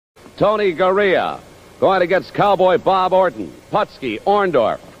Tony Gurria. Going against Cowboy Bob Orton, Putski,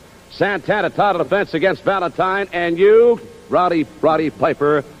 Orndorff, Santana Todd on the fence against Valentine, and you, Roddy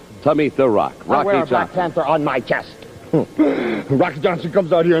Piper, to meet The Rock. I wear a Black Panther on my chest. Rocky Johnson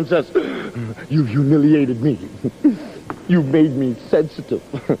comes out here and says, "You humiliated me. You made me sensitive."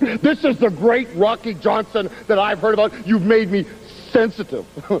 This is the great Rocky Johnson that I've heard about. You've made me sensitive.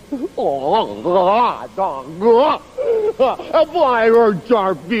 Have I hurt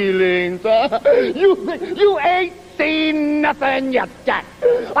your feelings? You ain't seen nothing yet, Jack.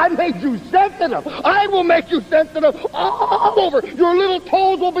 I made you sensitive. I will make you sensitive all over. Your little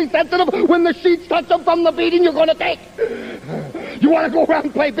toes will be sensitive when the sheets touch them from the beating you're going to take. You want to go around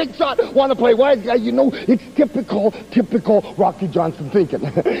and play big shot, want to play wise guy. You know, it's typical Rocky Johnson thinking.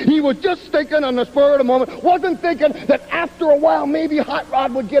 He was just thinking on the spur of the moment, wasn't thinking that after a while maybe Hot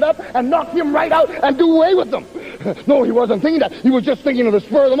Rod would get up and knock him right out and do away with him. No, he wasn't thinking that. He was just thinking of the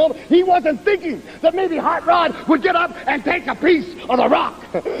spur of the moment. He wasn't thinking that maybe Hot Rod would get up and take a piece of the Rock.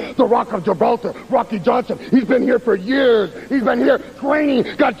 The Rock of Gibraltar, Rocky Johnson. He's been here for years. He's been here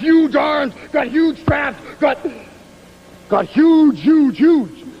training, got huge arms, got huge straps, got huge.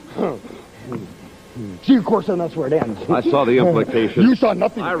 See, of course, and that's where it ends. I saw the implication. You saw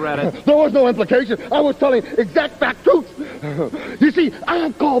nothing. I read it. There was no implication. I was telling exact fact truth. You see, I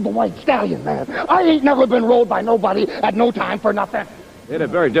am called the White Stallion, man. I ain't never been rode by nobody at no time for nothing. It is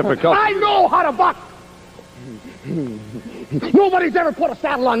very difficult. I know how to buck. Nobody's ever put a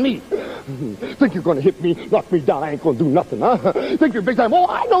saddle on me. Think you're going to hit me, knock me down, I ain't going to do nothing, huh? Think you're big time. Oh,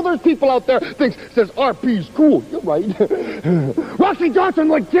 I know there's people out there says RP's cool. You're right. Rocky Johnson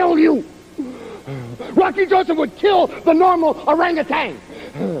would kill you. Rocky Johnson would kill the normal orangutan.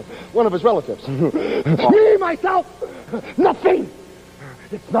 One of his relatives. Me, myself, nothing.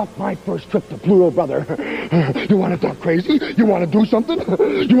 It's not my first trip to Pluto, brother. You want to talk crazy? You want to do something?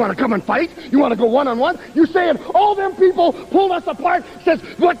 You want to come and fight? You want to go one-on-one? You saying all them people pulled us apart? Says,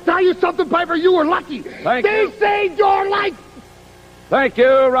 what, tell you something, Piper? You were lucky. They saved your life. Thank you,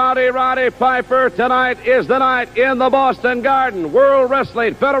 Rowdy Piper. Tonight is the night in the Boston Garden. World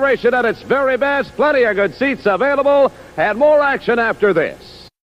Wrestling Federation at its very best. Plenty of good seats available and more action after this.